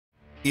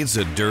It's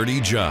a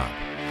dirty job.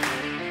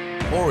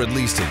 Or at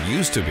least it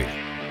used to be.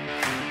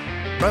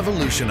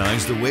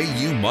 Revolutionize the way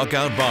you muck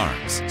out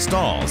barns,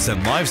 stalls,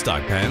 and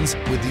livestock pens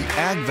with the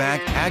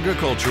AgVac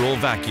agricultural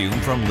vacuum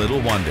from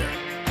Little Wonder.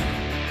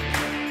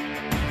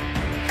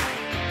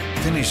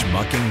 Finish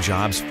mucking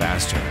jobs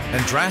faster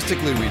and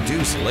drastically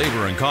reduce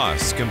labor and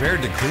costs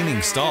compared to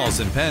cleaning stalls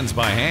and pens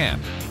by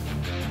hand.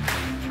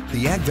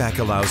 The AgVac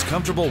allows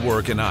comfortable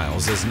work in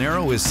aisles as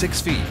narrow as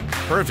 6 feet,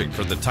 perfect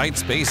for the tight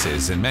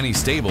spaces in many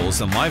stables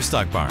and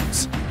livestock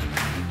barns.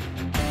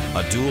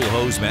 A dual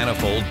hose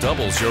manifold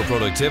doubles your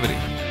productivity.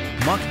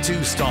 Muck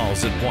 2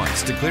 stalls at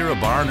once to clear a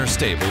barn or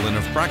stable in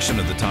a fraction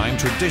of the time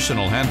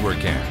traditional handwork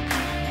can.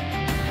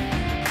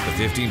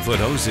 The 15-foot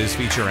hoses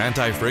feature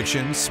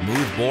anti-friction,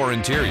 smooth bore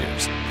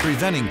interiors,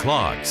 preventing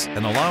clogs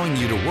and allowing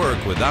you to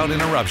work without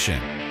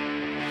interruption.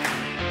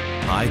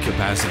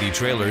 High-capacity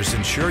trailers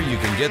ensure you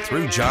can get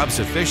through jobs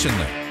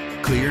efficiently.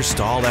 Clear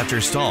stall after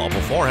stall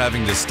before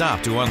having to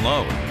stop to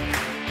unload.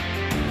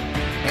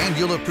 And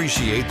you'll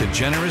appreciate the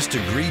generous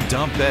degree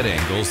dump bed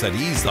angles that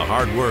ease the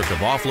hard work of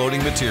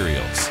offloading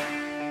materials.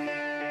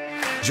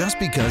 Just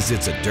because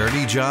it's a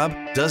dirty job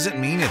doesn't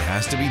mean it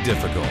has to be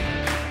difficult.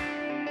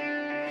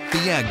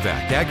 The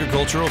AgVac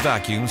agricultural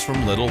vacuums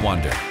from Little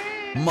Wonder.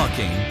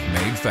 Mucking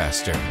made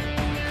faster.